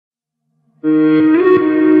My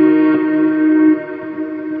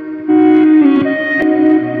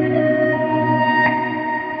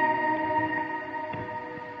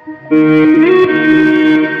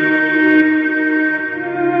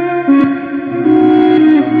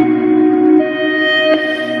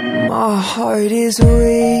heart is weak.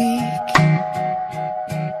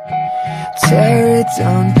 Tear it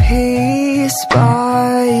down piece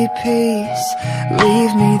by piece.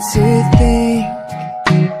 Leave me to think.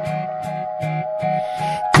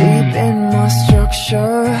 Deep in my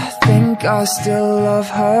structure, think I still love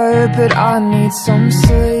her, but I need some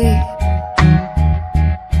sleep.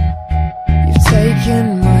 You've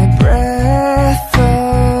taken my breath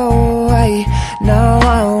away. Now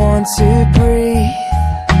I want to breathe.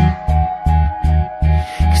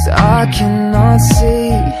 I cannot see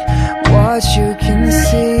what you can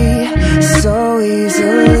see so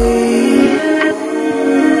easily.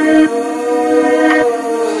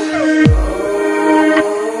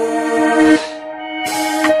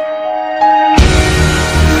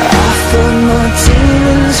 I thought my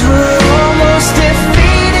demons were almost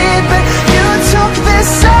defeated, but you took their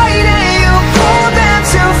side and you pulled them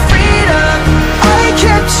to freedom. I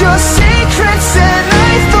kept your secrets and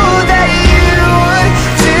I thought that you would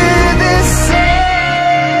do the same.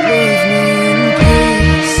 Leave me in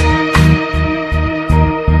peace.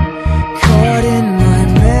 Caught in my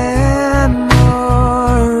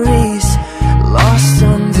memories, lost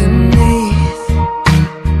underneath.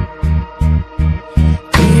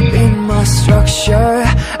 Deep in my structure,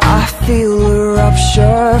 I feel a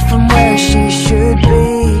rupture from where she should be.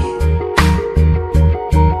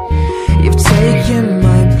 You've taken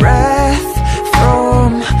my breath from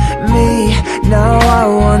me. Now I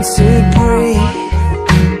want to breathe.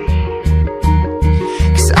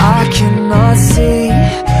 'Cause I cannot see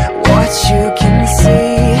what you can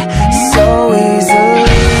see so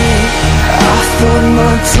easily. I thought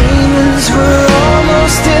my demons were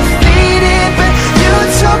almost defeated, but you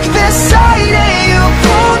took their side and you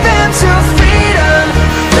pulled them to freedom.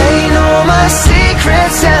 They know my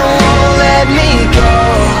secrets and won't let me go.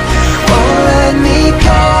 Won't let me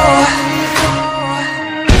go.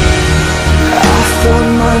 I thought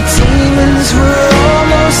my demons were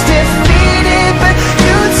almost defeated, but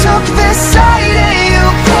you took their side and you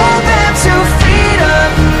pulled them to freedom.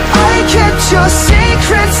 I kept your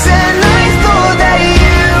secrets and I thought that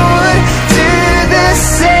you would do the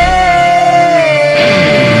same.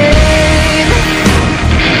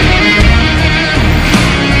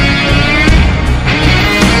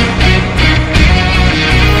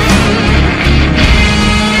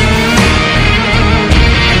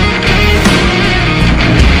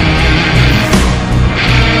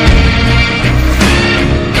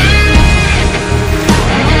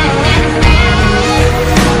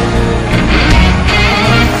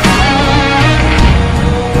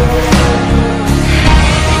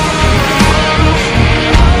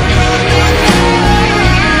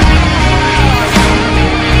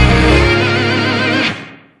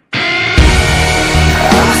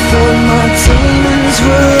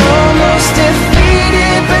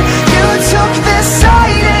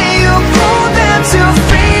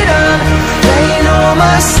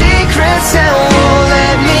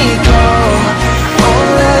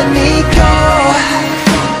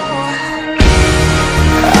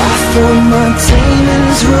 My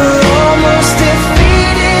demons were